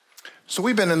So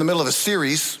we've been in the middle of a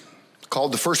series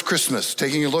called The First Christmas,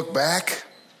 taking a look back,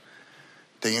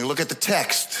 taking a look at the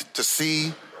text to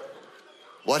see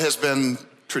what has been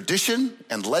tradition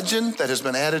and legend that has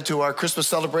been added to our Christmas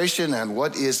celebration and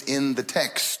what is in the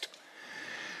text.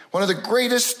 One of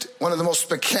the most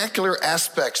spectacular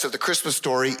aspects of the Christmas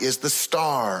story is the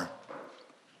star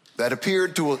that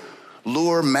appeared to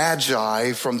lure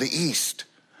Magi from the east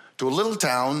to a little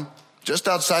town just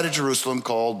outside of Jerusalem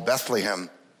called Bethlehem.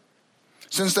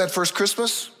 Since that first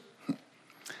Christmas,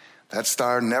 that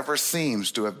star never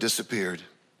seems to have disappeared.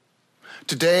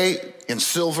 Today, in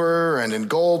silver and in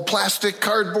gold, plastic,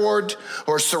 cardboard,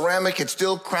 or ceramic, it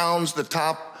still crowns the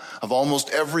top of almost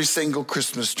every single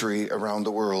Christmas tree around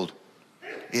the world.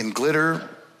 In glitter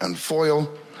and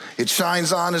foil, it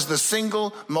shines on as the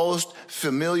single most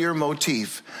familiar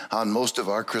motif on most of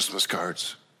our Christmas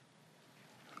cards.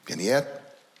 And yet,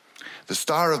 the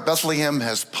Star of Bethlehem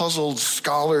has puzzled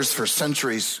scholars for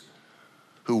centuries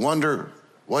who wonder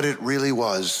what it really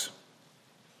was.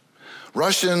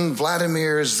 Russian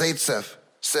Vladimir Zaitsev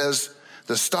says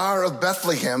the Star of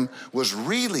Bethlehem was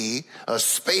really a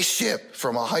spaceship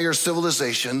from a higher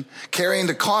civilization carrying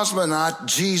the cosmonaut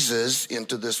Jesus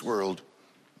into this world.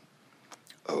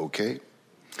 Okay.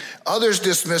 Others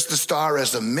dismiss the star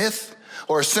as a myth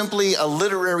or simply a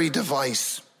literary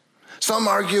device. Some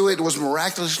argue it was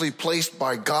miraculously placed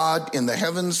by God in the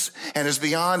heavens and is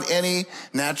beyond any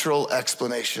natural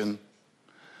explanation.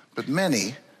 But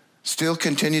many still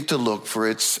continue to look for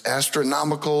its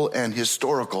astronomical and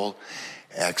historical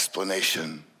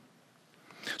explanation.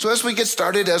 So as we get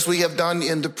started, as we have done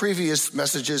in the previous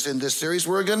messages in this series,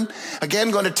 we're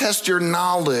again going to test your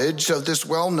knowledge of this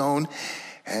well-known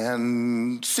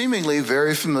and seemingly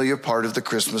very familiar part of the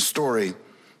Christmas story,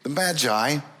 the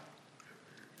Magi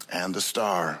and the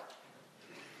star.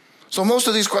 So most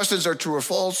of these questions are true or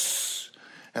false,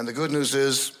 and the good news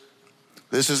is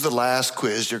this is the last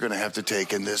quiz you're going to have to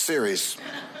take in this series.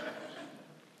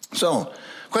 So,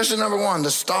 question number one,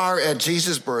 the star at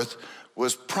Jesus' birth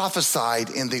was prophesied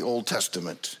in the Old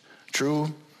Testament.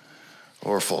 True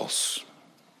or false?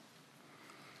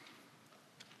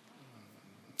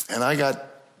 And I got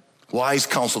wise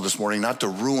counsel this morning not to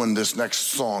ruin this next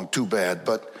song too bad,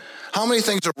 but how many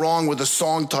things are wrong with the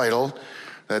song title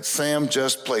that Sam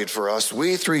just played for us?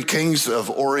 We Three Kings of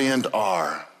Orient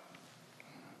Are.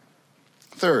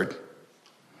 Third,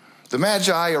 the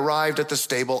Magi arrived at the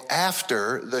stable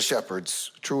after the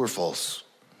shepherds. True or false?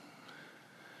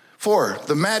 Four,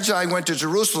 the Magi went to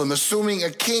Jerusalem assuming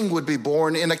a king would be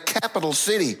born in a capital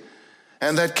city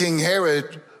and that King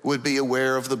Herod would be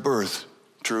aware of the birth.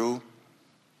 True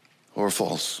or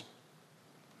false?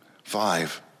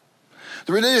 Five,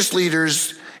 the religious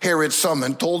leaders Herod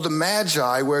summoned told the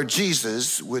Magi where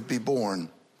Jesus would be born.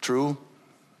 True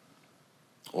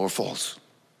or false?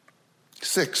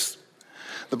 Six,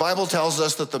 the Bible tells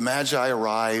us that the Magi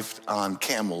arrived on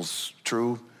camels.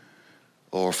 True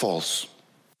or false?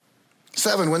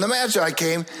 Seven, when the Magi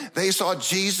came, they saw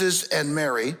Jesus and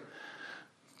Mary,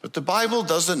 but the Bible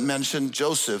doesn't mention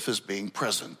Joseph as being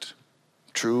present.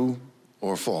 True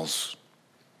or false?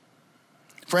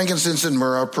 Frankincense and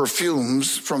myrrh are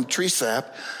perfumes from tree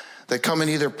sap that come in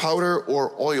either powder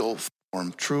or oil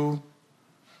form. True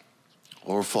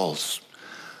or false?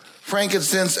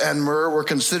 Frankincense and myrrh were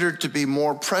considered to be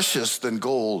more precious than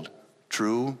gold.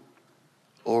 True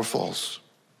or false?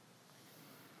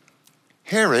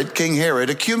 King Herod,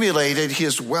 accumulated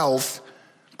his wealth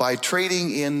by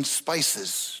trading in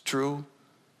spices. True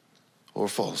or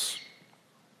false?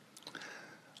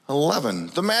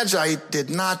 11, the Magi did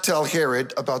not tell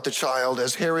Herod about the child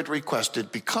as Herod requested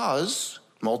because,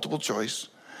 multiple choice,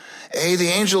 A, the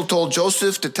angel told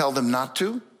Joseph to tell them not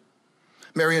to.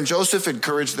 Mary and Joseph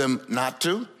encouraged them not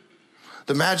to.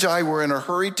 The Magi were in a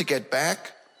hurry to get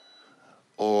back.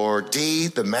 Or D,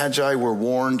 the Magi were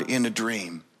warned in a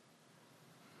dream.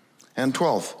 And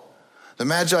 12, the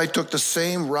Magi took the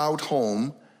same route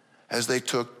home as they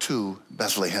took to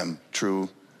Bethlehem. True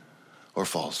or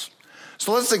false?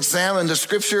 So let's examine the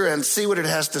scripture and see what it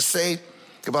has to say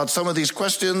about some of these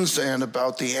questions and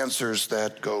about the answers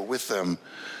that go with them.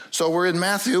 So we're in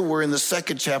Matthew, we're in the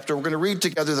second chapter. We're going to read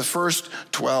together the first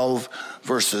 12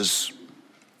 verses.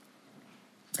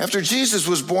 After Jesus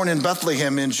was born in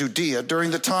Bethlehem in Judea,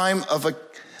 during the time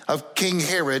of King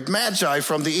Herod, Magi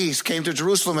from the east came to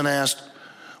Jerusalem and asked,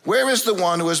 "Where is the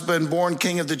one who has been born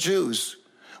King of the Jews?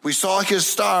 We saw his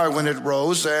star when it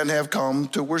rose and have come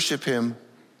to worship him."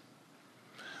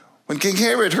 When King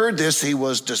Herod heard this, he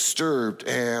was disturbed,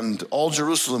 and all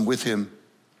Jerusalem with him.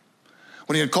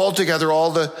 When he had called together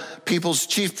all the people's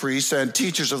chief priests and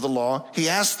teachers of the law, he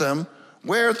asked them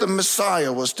where the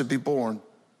Messiah was to be born.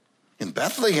 In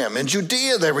Bethlehem, in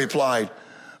Judea, they replied,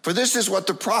 for this is what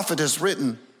the prophet has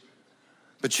written.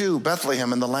 But you,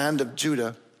 Bethlehem, in the land of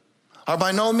Judah, are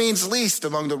by no means least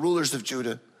among the rulers of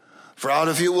Judah, for out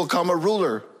of you will come a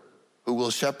ruler who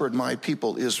will shepherd my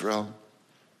people Israel.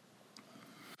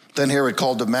 Then Herod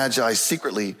called the Magi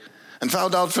secretly and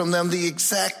found out from them the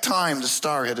exact time the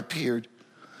star had appeared.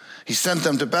 He sent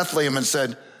them to Bethlehem and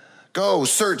said, go,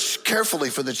 search carefully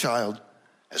for the child.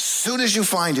 As soon as you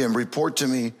find him, report to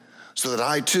me, so that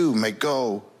I too may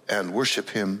go and worship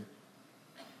him.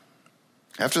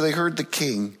 After they heard the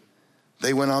king,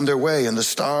 they went on their way, and the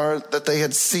star that they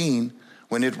had seen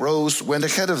when it rose went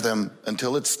ahead of them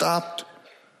until it stopped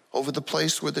over the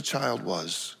place where the child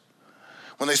was.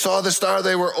 When they saw the star,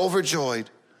 they were overjoyed.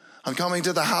 On coming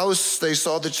to the house, they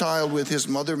saw the child with his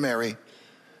mother Mary,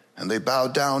 and they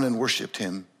bowed down and worshiped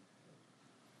him.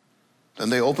 Then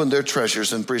they opened their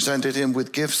treasures and presented him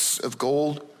with gifts of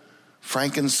gold,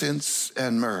 frankincense,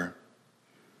 and myrrh.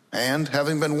 And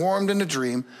having been warned in a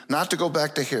dream not to go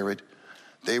back to Herod,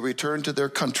 they returned to their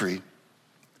country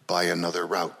by another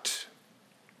route.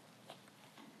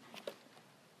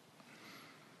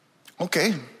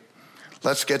 Okay,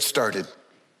 let's get started.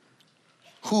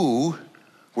 Who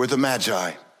were the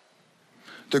Magi?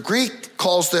 The Greek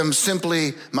calls them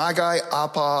simply Magi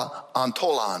apa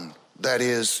Antolon, that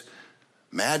is,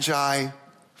 Magi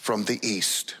from the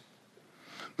east.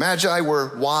 Magi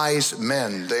were wise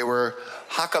men. They were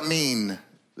hakamin,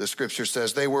 the scripture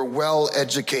says. They were well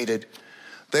educated.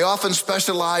 They often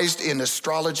specialized in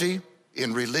astrology,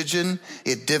 in religion,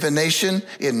 in divination,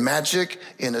 in magic,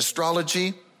 in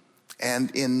astrology,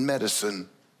 and in medicine.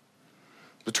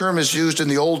 The term is used in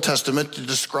the Old Testament to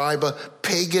describe a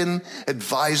pagan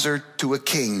advisor to a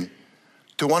king,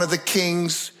 to one of the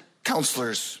king's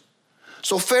counselors.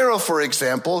 So Pharaoh, for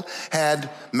example, had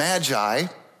Magi.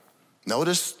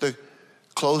 Notice the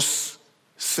close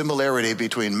similarity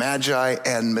between Magi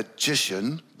and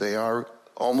magician. They are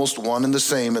almost one and the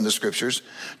same in the scriptures,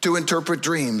 to interpret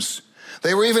dreams.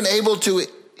 They were even able to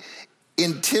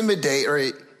intimidate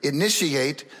or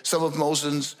initiate some of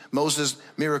Moses'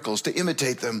 miracles, to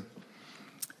imitate them.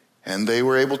 And they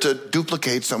were able to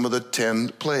duplicate some of the 10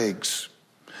 plagues.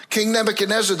 King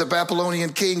Nebuchadnezzar, the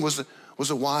Babylonian king,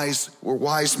 were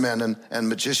wise men and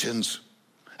magicians.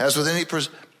 As with any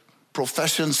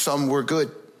profession, some were good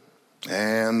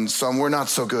and some were not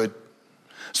so good.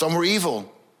 Some were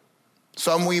evil.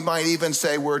 Some, we might even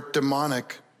say, were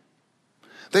demonic.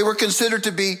 They were considered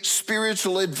to be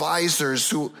spiritual advisors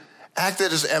who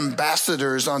acted as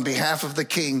ambassadors on behalf of the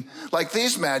king. Like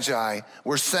these Magi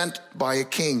were sent by a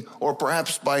king, or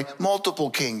perhaps by multiple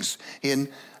kings in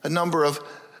a number of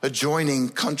adjoining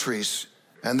countries.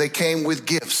 And they came with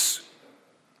gifts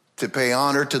to pay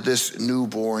honor to this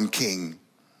newborn king.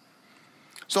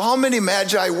 So how many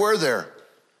Magi were there?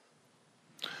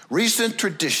 Recent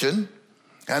tradition,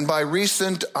 and by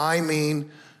recent I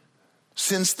mean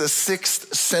since the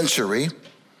 6th century,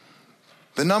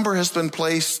 the number has been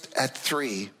placed at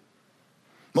 3,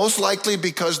 most likely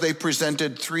because they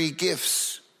presented 3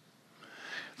 gifts.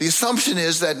 The assumption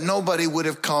is that nobody would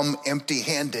have come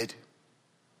empty-handed.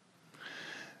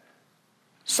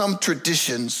 Some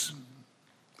traditions,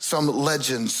 some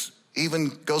legends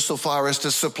even go so far as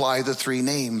to supply the 3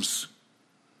 names: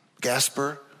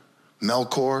 Gaspar,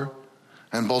 Melchior,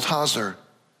 and Balthazar.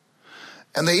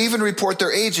 And they even report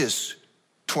their ages,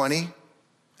 20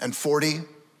 and 40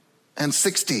 and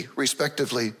 60,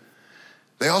 respectively.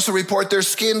 They also report their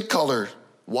skin color,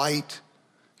 white,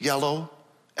 yellow,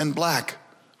 and black,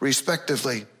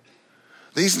 respectively.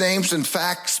 These names and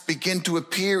facts begin to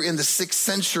appear in the 6th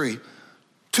century,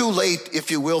 too late,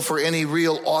 if you will, for any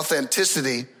real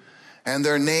authenticity, and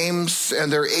their names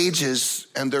and their ages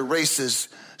and their races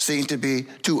seem to be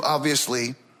too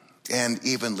obviously and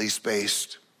evenly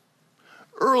spaced.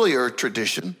 Earlier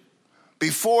tradition,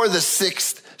 before the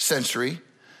 6th century,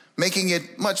 making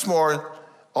it much more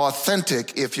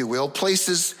authentic, if you will,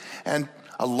 places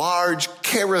a large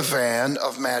caravan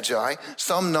of Magi,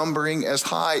 some numbering as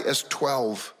high as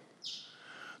 12.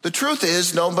 The truth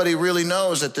is, nobody really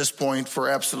knows at this point for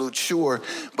absolute sure,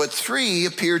 but 3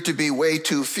 appear to be way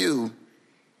too few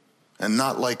and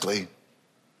not likely.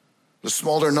 The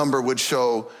smaller number would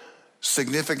show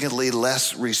significantly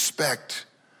less respect,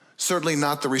 certainly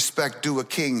not the respect due a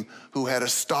king who had a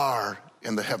star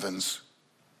in the heavens.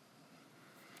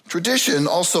 Tradition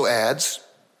also adds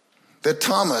that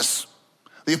Thomas,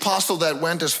 the apostle that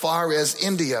went as far as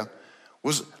India,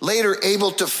 was later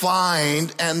able to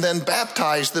find and then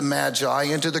baptize the Magi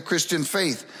into the Christian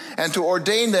faith and to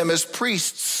ordain them as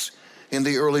priests in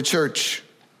the early church.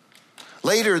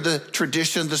 Later,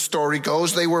 the story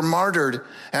goes, they were martyred,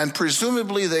 and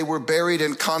presumably they were buried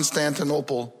in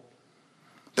Constantinople.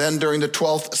 Then during the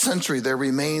 12th century, their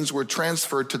remains were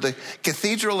transferred to the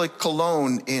Cathedral at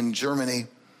Cologne in Germany,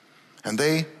 and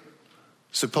they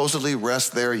supposedly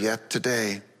rest there yet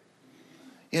today.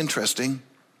 Interesting.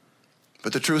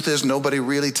 But the truth is, nobody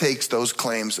really takes those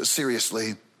claims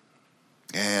seriously,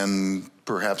 and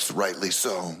perhaps rightly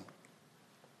so.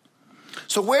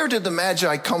 So where did the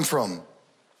Magi come from?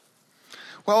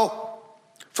 Well,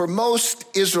 for most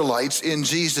Israelites in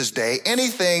Jesus' day,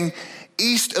 anything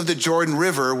east of the Jordan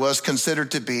River was considered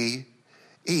to be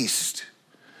east.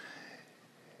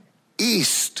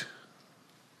 East,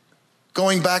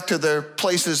 going back to their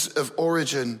places of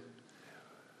origin,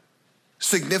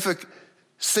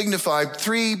 signified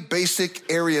three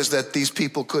basic areas that these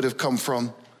people could have come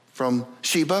from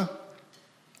Sheba,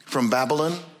 from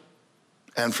Babylon,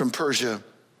 and from Persia.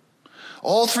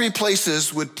 All three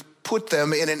places would put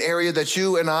them in an area that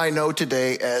you and I know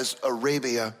today as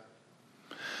Arabia.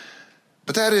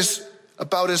 But that is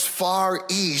about as far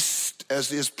east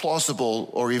as is plausible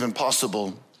or even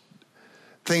possible.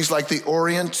 Things like the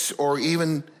Orient or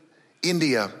even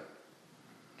India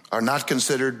are not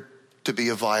considered to be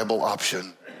a viable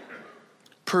option.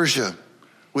 Persia,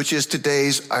 which is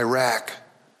today's Iraq,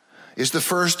 is the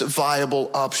first viable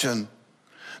option.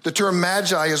 The term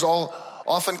Magi is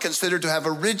often considered to have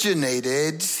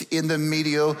originated in the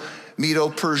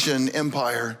Medo-Persian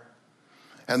Empire.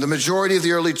 And the majority of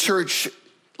the early church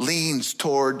leans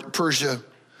toward Persia.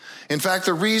 In fact,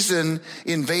 the reason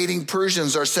invading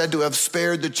Persians are said to have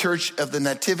spared the Church of the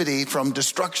Nativity from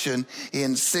destruction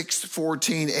in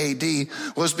 614 AD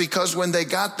was because when they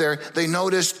got there, they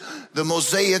noticed the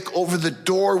mosaic over the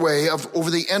doorway, over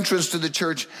the entrance to the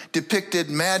church, depicted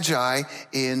Magi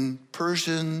in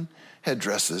Persian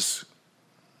headdresses.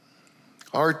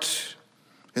 Art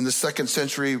in the 2nd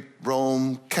century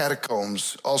Rome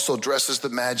catacombs also dresses the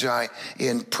Magi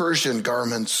in Persian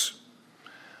garments.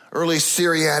 Early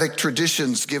Syriac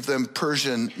traditions give them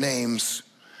Persian names.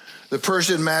 The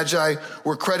Persian Magi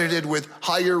were credited with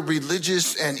higher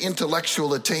religious and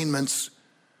intellectual attainments,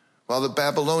 while the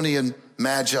Babylonian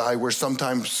Magi were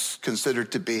sometimes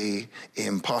considered to be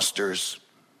imposters.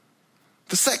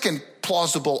 The second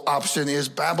plausible option is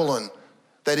Babylon,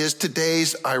 that is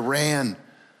today's Iran.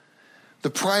 The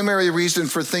primary reason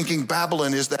for thinking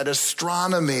Babylon is that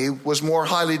astronomy was more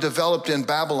highly developed in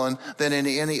Babylon than in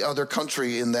any other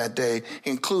country in that day,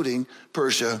 including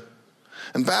Persia.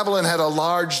 And Babylon had a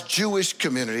large Jewish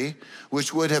community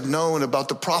which would have known about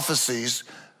the prophecies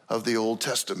of the Old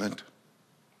Testament.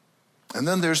 And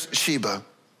then there's Sheba,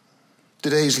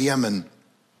 today's Yemen.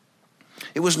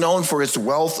 It was known for its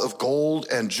wealth of gold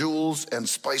and jewels and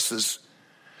spices.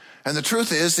 And the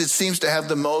truth is, it seems to have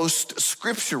the most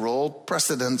scriptural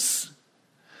precedence.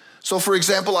 So, for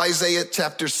example, Isaiah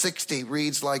chapter 60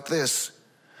 reads like this: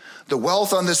 "The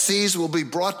wealth on the seas will be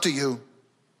brought to you.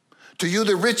 To you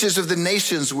the riches of the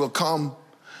nations will come.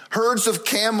 Herds of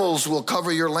camels will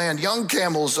cover your land, young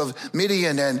camels of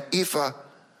Midian and Ephah.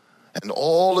 And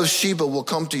all of Sheba will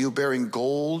come to you bearing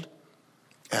gold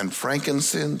and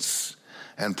frankincense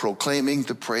and proclaiming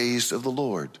the praise of the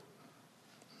Lord."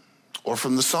 Or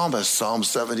from the psalmist, Psalm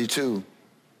 72.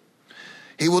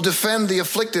 "He will defend the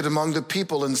afflicted among the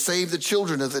people and save the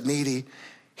children of the needy.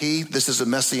 He," this is a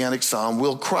messianic psalm,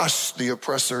 "will crush the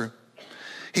oppressor.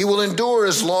 He will endure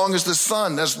as long as the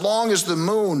sun, as long as the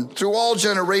moon, through all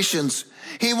generations.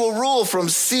 He will rule from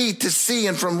sea to sea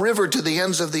and from river to the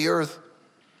ends of the earth.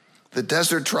 The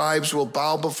desert tribes will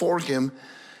bow before him,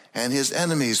 and his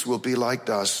enemies will be like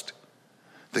dust.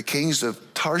 The kings of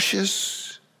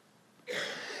Tarshish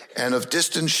and of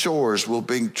distant shores will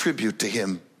bring tribute to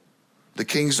him. The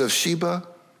kings of Sheba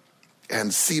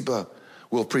and Seba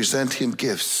will present him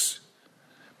gifts.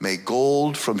 May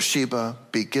gold from Sheba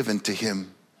be given to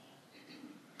him."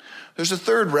 There's a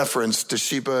third reference to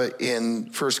Sheba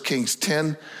in 1 Kings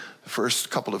 10, the first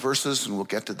couple of verses, and we'll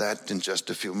get to that in just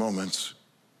a few moments.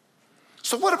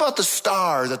 So what about the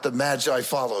star that the Magi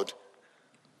followed?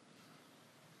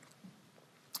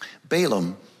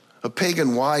 Balaam, a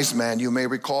pagan wise man you may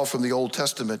recall from the Old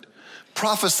Testament,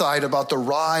 prophesied about the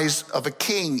rise of a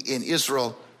king in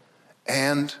Israel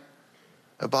and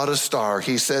about a star.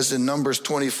 He says in Numbers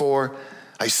 24,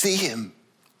 "I see him,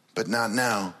 but not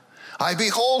now. I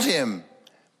behold him,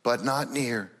 but not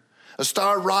near. A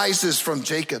star rises from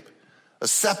Jacob. A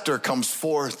scepter comes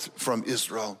forth from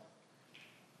Israel."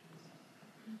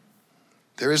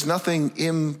 There is nothing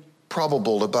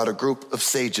improbable about a group of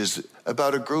sages,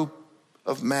 about a group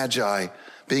of Magi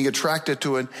being attracted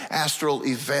to an astral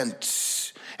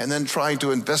event and then trying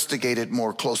to investigate it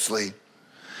more closely.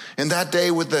 In that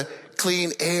day, with the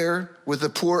clean air, with the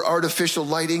poor artificial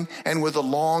lighting, and with the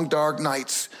long dark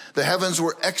nights, the heavens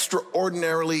were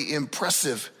extraordinarily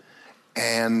impressive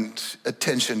and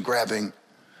attention-grabbing.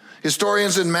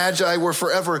 Historians and Magi were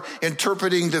forever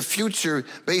interpreting the future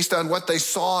based on what they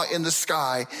saw in the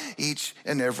sky each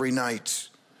and every night.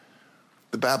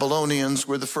 The Babylonians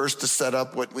were the first to set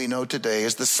up what we know today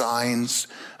as the signs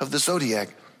of the zodiac,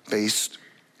 based,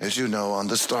 as you know, on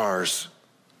the stars.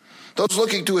 Those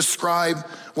looking to ascribe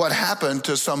what happened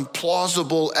to some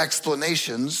plausible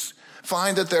explanations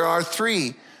find that there are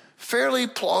three fairly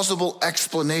plausible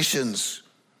explanations,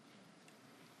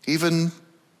 even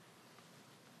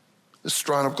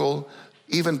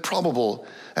probable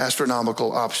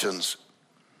astronomical options.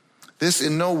 This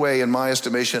in no way, in my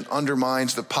estimation,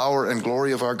 undermines the power and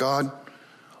glory of our God.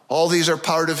 All these are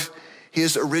part of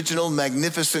his original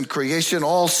magnificent creation,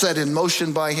 all set in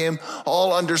motion by him,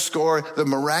 all underscore the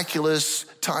miraculous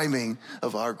timing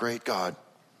of our great God.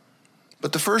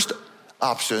 But the first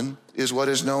option is what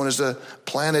is known as a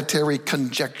planetary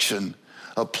conjunction.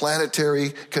 A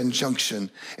planetary conjunction.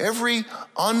 Every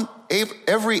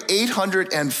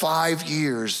 805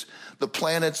 years, the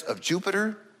planets of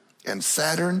Jupiter and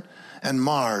Saturn and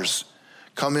Mars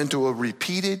come into a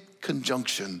repeated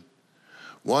conjunction.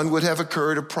 One would have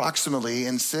occurred approximately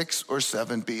in 6 or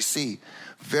 7 BC,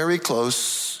 very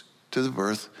close to the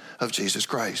birth of Jesus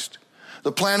Christ.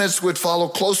 The planets would follow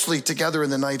closely together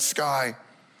in the night sky.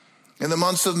 In the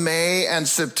months of May and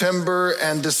September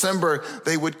and December,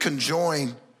 they would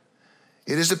conjoin.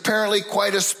 It is apparently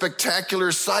quite a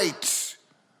spectacular sight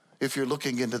if you're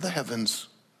looking into the heavens.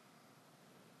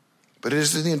 But it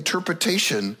is the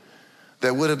interpretation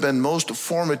that would have been most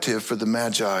formative for the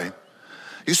Magi.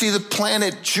 You see, the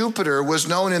planet Jupiter was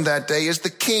known in that day as the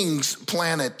king's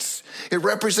planet. It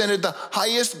represented the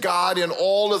highest god in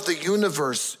all of the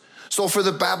universe. So for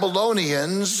the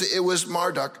Babylonians, it was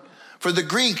Marduk. For the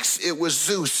Greeks, it was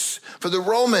Zeus. For the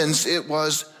Romans, it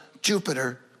was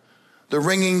Jupiter. The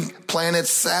ringing planet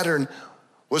Saturn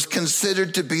was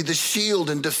considered to be the shield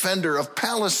and defender of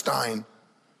Palestine.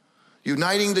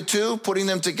 Uniting the two, putting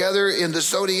them together in the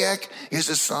zodiac, is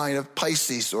a sign of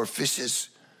Pisces or fishes.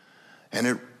 And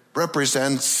it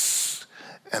represents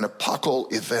an epochal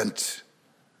event.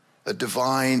 A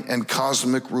divine and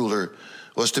cosmic ruler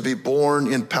was to be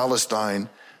born in Palestine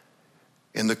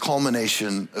in the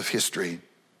culmination of history.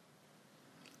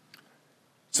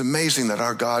 It's amazing that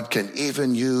our God can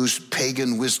even use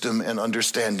pagan wisdom and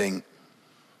understanding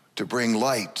to bring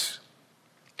light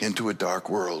into a dark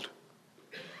world.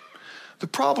 The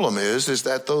problem is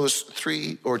that those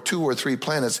two or three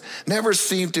planets never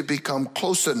seem to become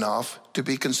close enough to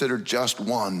be considered just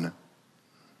one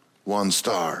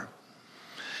star.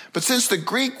 But since the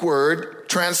Greek word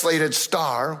translated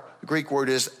star, the Greek word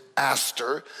is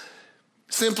aster,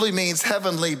 simply means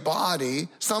heavenly body,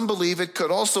 some believe it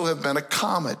could also have been a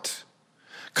comet.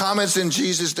 Comets in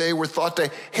Jesus' day were thought to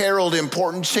herald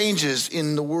important changes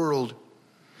in the world.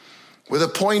 With a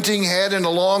pointing head and a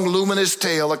long luminous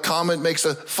tail, a comet makes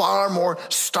a far more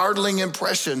startling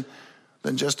impression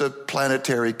than just a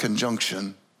planetary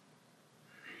conjunction.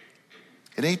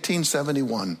 In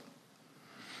 1871,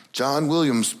 John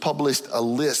Williams published a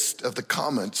list of the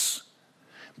comets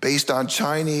based on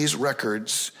Chinese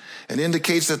records and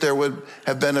indicates that there would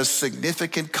have been a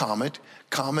significant comet,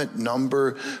 comet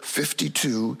number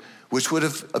 52, which would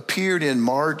have appeared in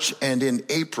March and in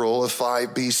April of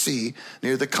 5 BC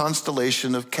near the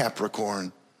constellation of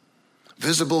Capricorn,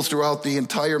 visible throughout the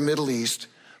entire Middle East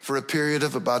for a period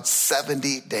of about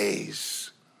 70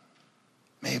 days,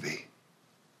 maybe.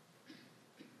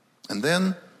 And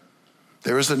then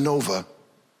there is a nova.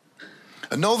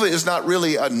 A nova is not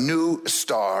really a new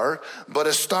star, but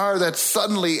a star that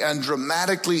suddenly and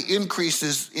dramatically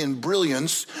increases in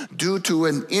brilliance due to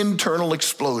an internal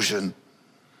explosion.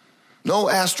 No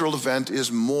astral event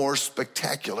is more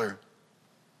spectacular.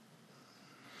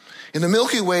 In the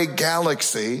Milky Way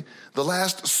galaxy, the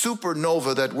last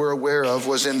supernova that we're aware of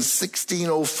was in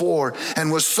 1604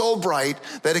 and was so bright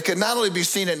that it could not only be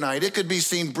seen at night, it could be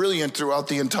seen brilliant throughout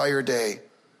the entire day.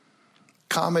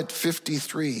 Comet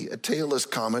 53, a tailless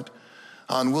comet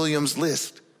on Williams'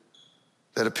 list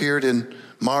that appeared in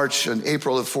March and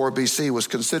April of 4 BC, was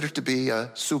considered to be a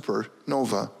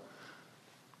supernova.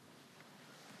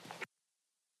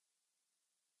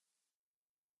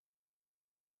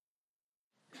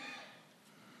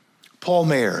 Paul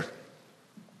Mayer,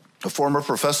 a former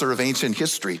professor of ancient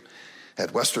history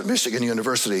at Western Michigan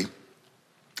University,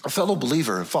 a fellow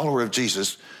believer, a follower of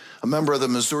Jesus, a member of the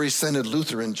Missouri Synod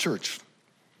Lutheran Church,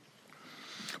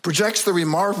 projects the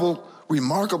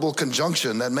remarkable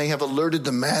conjunction that may have alerted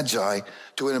the Magi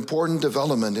to an important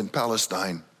development in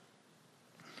Palestine.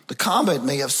 The comet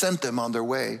may have sent them on their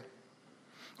way.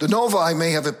 The novae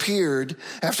may have appeared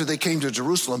after they came to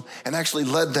Jerusalem and actually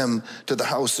led them to the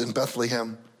house in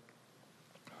Bethlehem.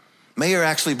 Mayer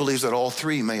actually believes that all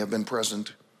three may have been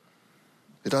present.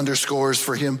 It underscores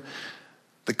for him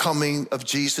the coming of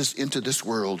Jesus into this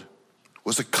world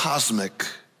was a cosmic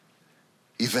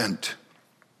event.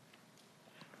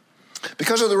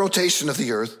 Because of the rotation of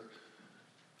the earth,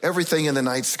 everything in the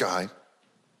night sky,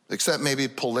 except maybe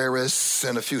Polaris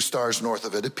and a few stars north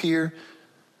of it, appear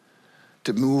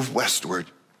to move westward.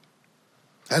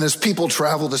 And as people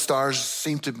travel, the stars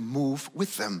seem to move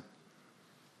with them,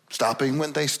 stopping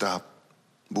when they stop,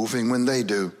 moving when they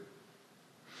do.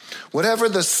 Whatever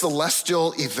the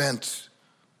celestial event,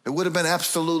 it would have been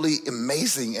absolutely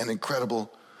amazing and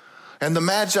incredible. And the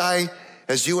Magi,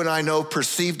 as you and I know,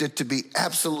 perceived it to be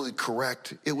absolutely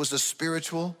correct. It was a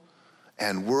spiritual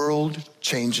and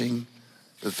world-changing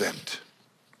event.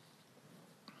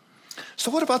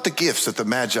 So what about the gifts that the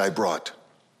Magi brought?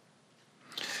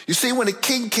 You see, when a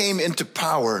king came into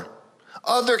power,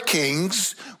 other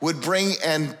kings would bring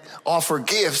and offer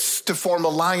gifts to form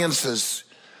alliances,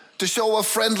 to show a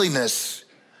friendliness,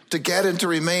 to get and to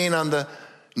remain on the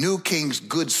new king's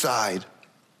good side.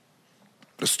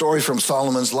 The story from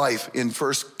Solomon's life in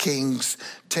 1 Kings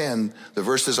 10, the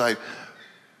verses I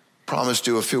promised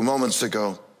you a few moments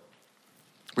ago,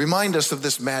 remind us of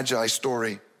this Magi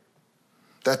story.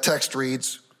 That text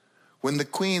reads, when the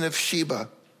queen of Sheba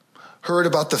heard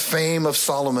about the fame of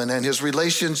Solomon and his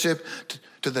relationship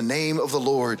to the name of the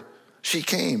Lord, she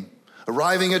came,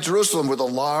 arriving at Jerusalem with a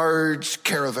large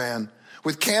caravan,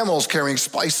 with camels carrying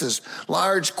spices,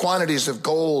 large quantities of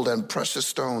gold and precious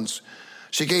stones.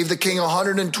 She gave the king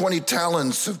 120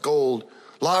 talents of gold,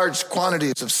 large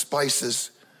quantities of spices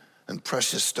and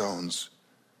precious stones.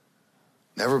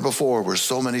 Never before were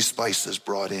so many spices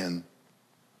brought in.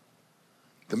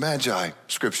 The Magi,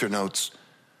 Scripture notes,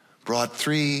 brought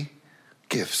 3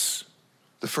 gifts.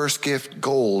 The first gift,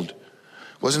 gold,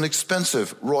 was an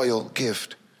expensive royal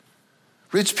gift.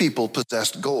 Rich people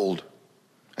possessed gold,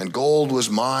 and gold was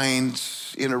mined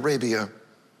in Arabia.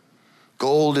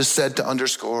 Gold is said to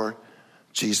underscore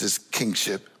Jesus'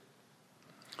 kingship.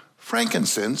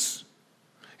 Frankincense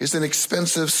is an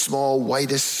expensive, small,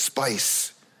 whitish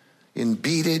spice in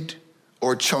beaded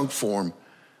or chunk form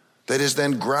that is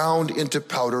then ground into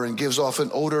powder and gives off an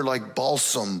odor like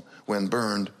balsam when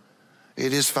burned.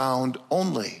 It is found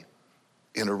only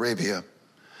in Arabia.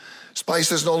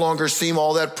 Spices no longer seem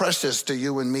all that precious to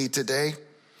you and me today,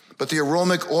 but the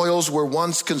aromatic oils were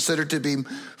once considered to be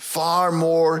far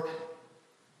more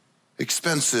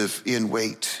expensive in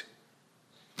weight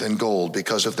than gold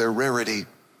because of their rarity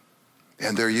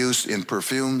and their use in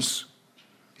perfumes,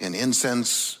 in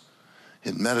incense,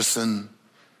 in medicine,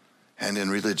 and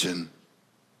in religion.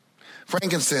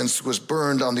 Frankincense was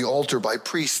burned on the altar by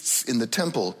priests in the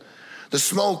temple. The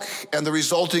smoke and the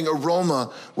resulting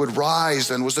aroma would rise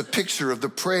and was a picture of the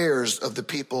prayers of the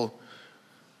people.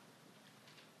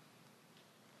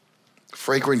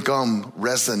 Fragrant gum,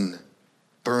 resin,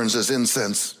 burns as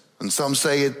incense, and some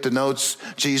say it denotes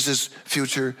Jesus'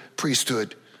 future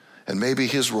priesthood and maybe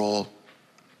his role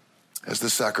as the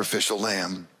sacrificial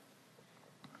lamb.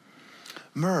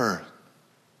 Myrrh.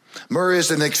 Myrrh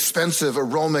is an expensive,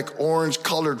 aromatic,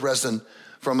 orange-colored resin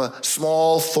from a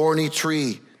small, thorny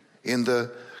tree in the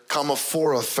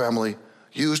Commiphora family,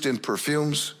 used in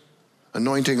perfumes,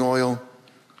 anointing oil,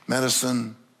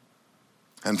 medicine,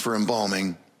 and for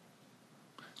embalming.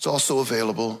 It's also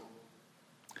available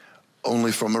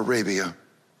only from Arabia.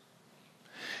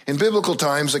 In biblical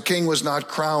times, a king was not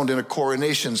crowned in a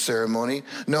coronation ceremony.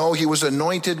 No, he was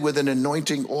anointed with an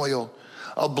anointing oil,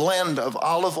 a blend of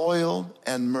olive oil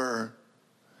and myrrh.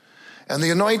 And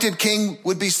the anointed king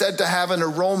would be said to have an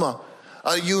aroma,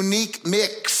 a unique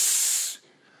mix,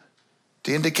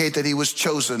 to indicate that he was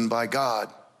chosen by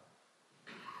God.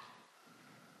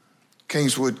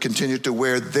 Kings would continue to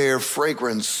wear their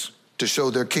fragrance to show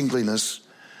their kingliness,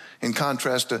 in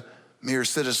contrast to mere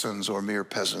citizens or mere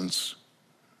peasants.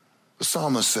 The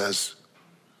psalmist says,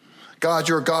 God,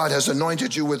 your God, has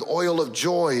anointed you with oil of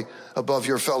joy above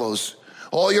your fellows.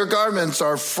 All your garments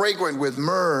are fragrant with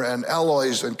myrrh and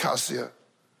aloes and cassia.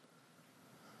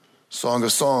 Song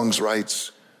of Songs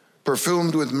writes,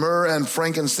 perfumed with myrrh and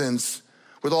frankincense,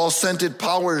 with all scented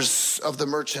powers of the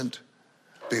merchant.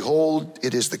 Behold,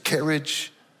 it is the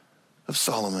carriage of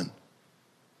Solomon.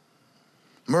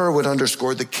 Myrrh would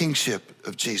underscore the kingship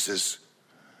of Jesus.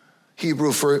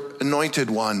 Hebrew for anointed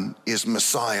one is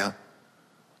Messiah.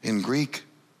 In Greek,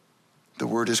 the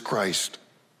word is Christ.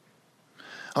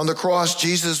 On the cross,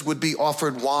 Jesus would be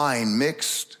offered wine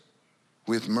mixed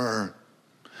with myrrh.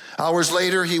 Hours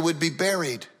later, he would be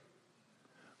buried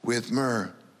with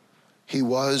myrrh. He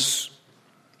was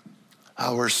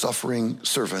our suffering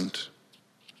servant.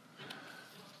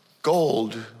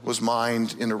 Gold was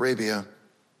mined in Arabia.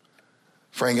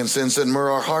 Frankincense and myrrh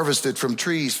are harvested from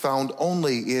trees found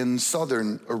only in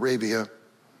southern Arabia.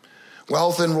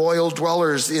 Wealth and royal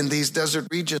dwellers in these desert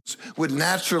regions would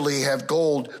naturally have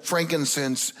gold,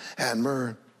 frankincense, and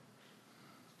myrrh.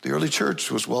 The early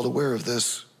church was well aware of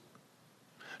this.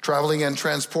 Traveling and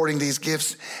transporting these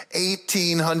gifts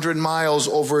 1,800 miles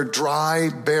over dry,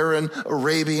 barren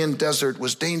Arabian desert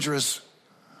was dangerous.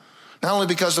 Not only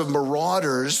because of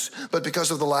marauders, but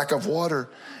because of the lack of water,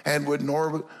 and would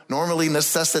normally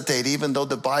necessitate, even though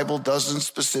the Bible doesn't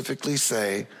specifically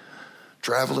say,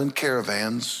 travel in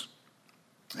caravans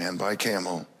and by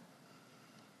camel.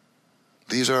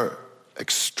 These are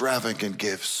extravagant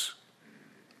gifts,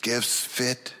 gifts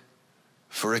fit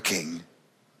for a king.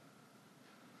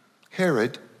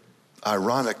 Herod,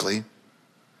 ironically,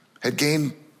 had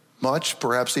gained much,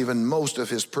 perhaps even most of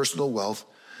his personal wealth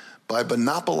by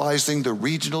monopolizing the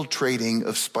regional trading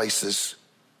of spices.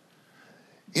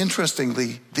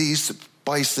 Interestingly, these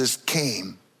spices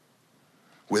came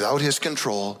without his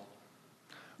control,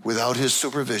 without his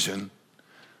supervision,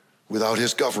 without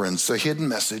his governance, a hidden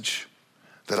message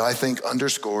that I think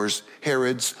underscores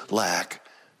Herod's lack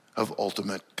of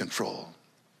ultimate control.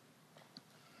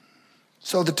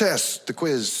 So the test, the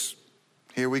quiz,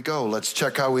 here we go. Let's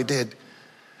check how we did.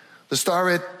 The star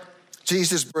at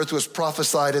Jesus' birth was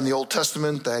prophesied in the Old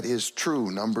Testament. That is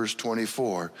true, Numbers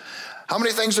 24. How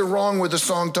many things are wrong with the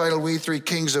song titled We Three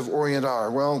Kings of Orient Are?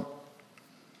 Well,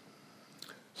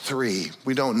 3.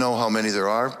 We don't know how many there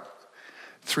are.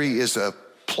 3 is a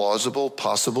plausible,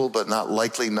 possible, but not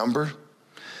likely number.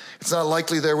 It's not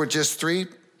likely there were just 3.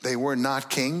 They were not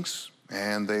kings,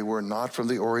 and they were not from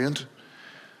the Orient.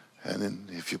 And then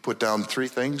if you put down 3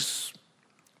 things,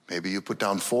 maybe you put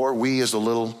down 4. We is a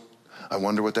little, I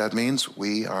wonder what that means.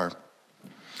 We are.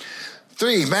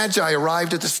 3, Magi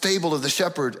arrived at the stable of the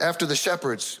shepherd after the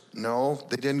shepherds. No,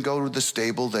 they didn't go to the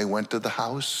stable. They went to the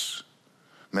house.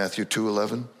 Matthew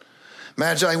 2:11.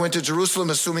 Magi went to Jerusalem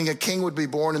assuming a king would be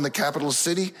born in the capital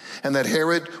city and that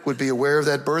Herod would be aware of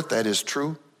that birth. That is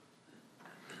true.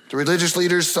 The religious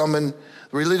leaders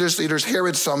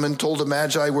Herod summoned told the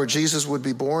Magi where Jesus would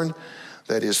be born.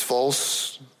 That is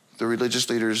false. The religious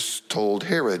leaders told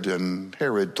Herod, and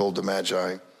Herod told the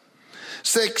Magi.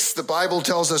 6, the Bible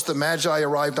tells us the Magi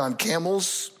arrived on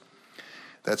camels.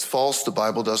 That's false. The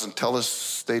Bible doesn't tell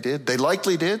us they did. They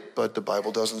likely did, but the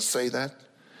Bible doesn't say that.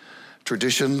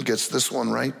 Tradition gets this one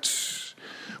right.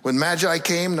 When Magi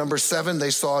came, number 7,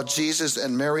 they saw Jesus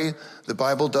and Mary. The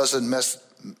Bible doesn't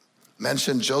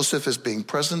mention Joseph as being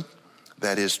present.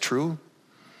 That is true.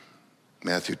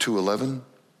 Matthew 2:11.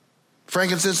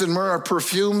 Frankincense and myrrh are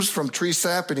perfumes from tree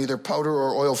sap in either powder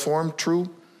or oil form. True.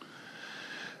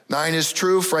 9 is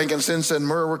true. Frankincense and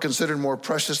myrrh were considered more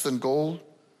precious than gold.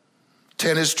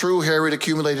 10 is true. Herod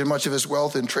accumulated much of his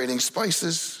wealth in trading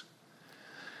spices.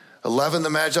 11, the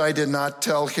Magi did not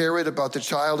tell Herod about the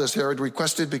child as Herod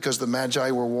requested because the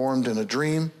Magi were warned in a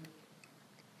dream.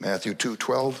 Matthew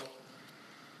 2:12.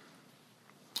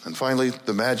 And finally,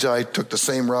 the Magi took the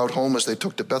same route home as they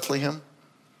took to Bethlehem.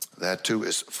 That too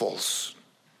is false.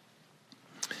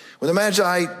 When the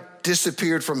Magi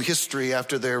disappeared from history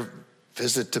after their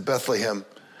visit to Bethlehem,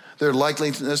 their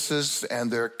likenesses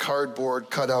and their cardboard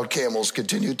cutout camels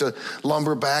continued to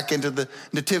lumber back into the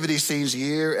nativity scenes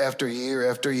year after year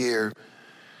after year.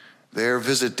 Their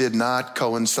visit did not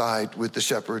coincide with the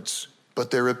shepherds, but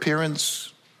their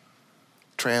appearance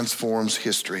transforms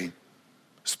history,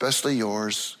 especially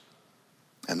yours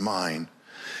and mine.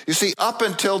 You see, up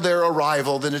until their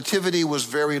arrival, the nativity was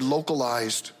very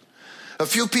localized. A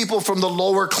few people from the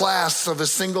lower class of a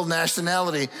single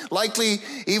nationality, likely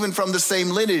even from the same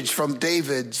lineage from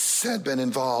David's, had been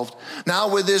involved. Now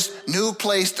with this new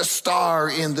placed star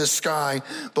in the sky,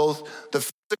 both the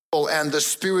physical and the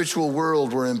spiritual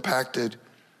world were impacted.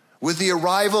 With the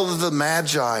arrival of the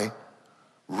Magi,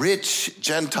 rich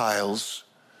Gentiles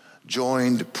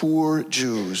joined poor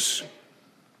Jews.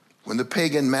 When the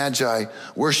pagan Magi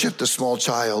worshiped the small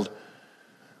child,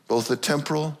 both the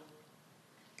temporal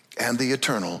and the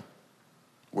eternal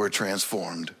were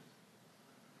transformed.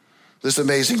 This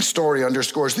amazing story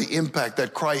underscores the impact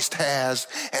that Christ has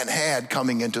and had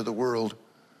coming into the world,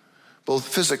 both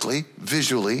physically,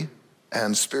 visually,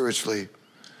 and spiritually.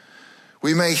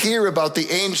 We may hear about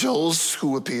the angels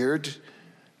who appeared,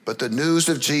 but the news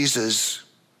of Jesus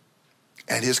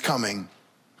and his coming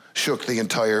shook the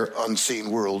entire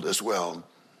unseen world as well.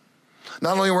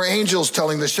 Not only were angels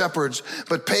telling the shepherds,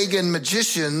 but pagan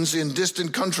magicians in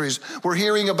distant countries were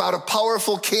hearing about a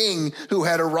powerful king who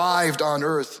had arrived on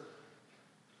earth.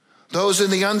 Those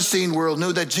in the unseen world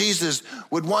knew that Jesus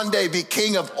would one day be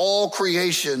king of all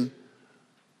creation,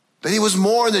 that he was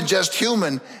more than just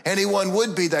human. Anyone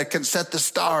would be that can set the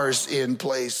stars in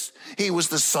place. He was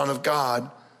the Son of God.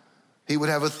 He would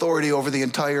have authority over the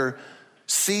entire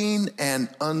seen and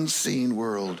unseen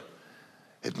world.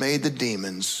 It made the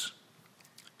demons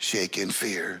shake in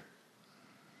fear.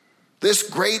 This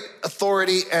great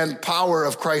authority and power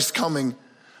of Christ's coming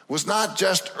was not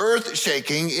just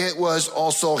earth-shaking, it was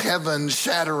also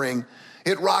heaven-shattering.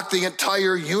 It rocked the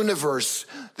entire universe,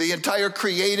 the entire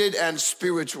created and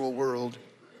spiritual world.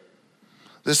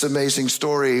 This amazing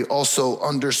story also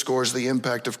underscores the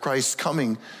impact of Christ's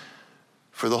coming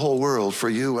for the whole world, for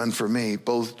you and for me,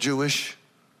 both Jewish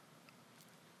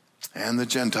and the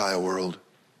Gentile world.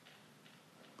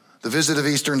 The visit of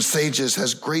Eastern sages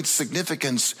has great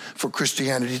significance for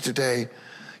Christianity today.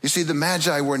 You see, the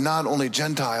Magi were not only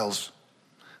Gentiles,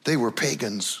 they were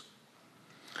pagans.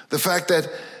 The fact that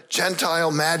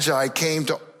Gentile Magi came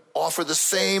to offer the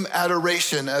same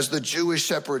adoration as the Jewish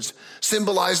shepherds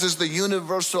symbolizes the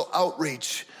universal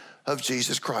outreach of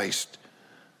Jesus Christ.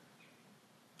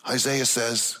 Isaiah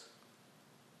says,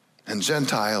 "And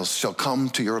Gentiles shall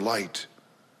come to your light,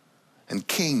 and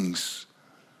kings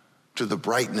to the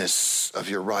brightness of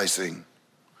your rising."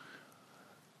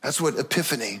 That's what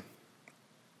Epiphany,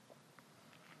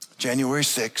 January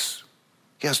 6th,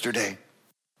 yesterday,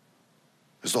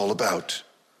 is all about.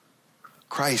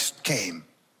 Christ came,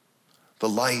 the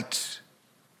light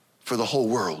for the whole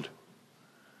world,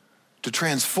 to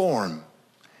transform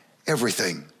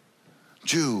everything,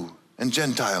 Jew and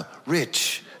Gentile,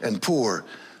 rich and poor,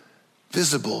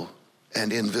 visible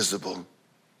and invisible.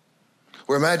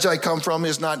 Where Magi come from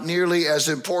is not nearly as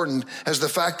important as the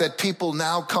fact that people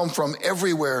now come from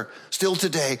everywhere, still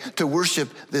today, to worship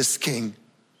this king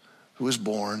who was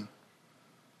born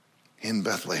in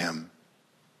Bethlehem.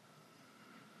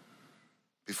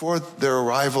 Before their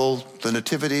arrival, the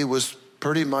nativity was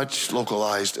pretty much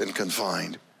localized and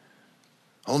confined.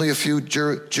 Only a few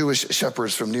Jewish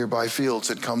shepherds from nearby fields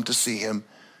had come to see him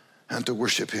and to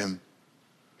worship him.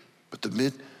 But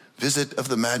the visit of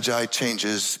the Magi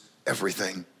changes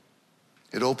everything.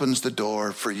 It opens the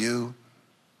door for you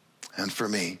and for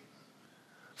me,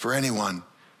 for anyone,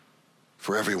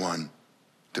 for everyone,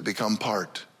 to become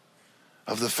part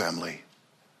of the family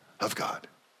of God.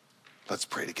 Let's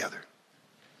pray together.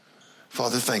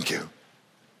 Father, thank you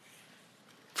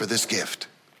for this gift.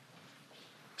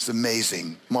 This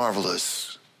amazing,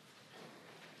 marvelous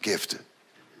gift.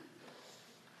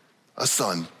 A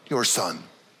son, your son,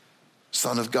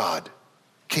 Son of God,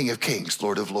 King of kings,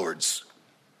 Lord of lords.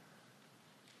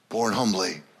 Born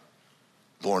humbly,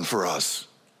 born for us,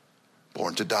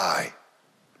 born to die,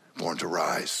 born to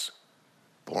rise,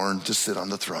 born to sit on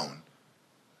the throne.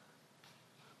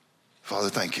 Father,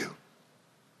 thank you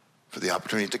for the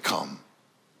opportunity to come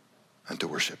and to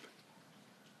worship.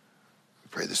 We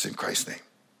pray this in Christ's name.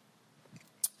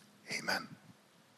 Amen.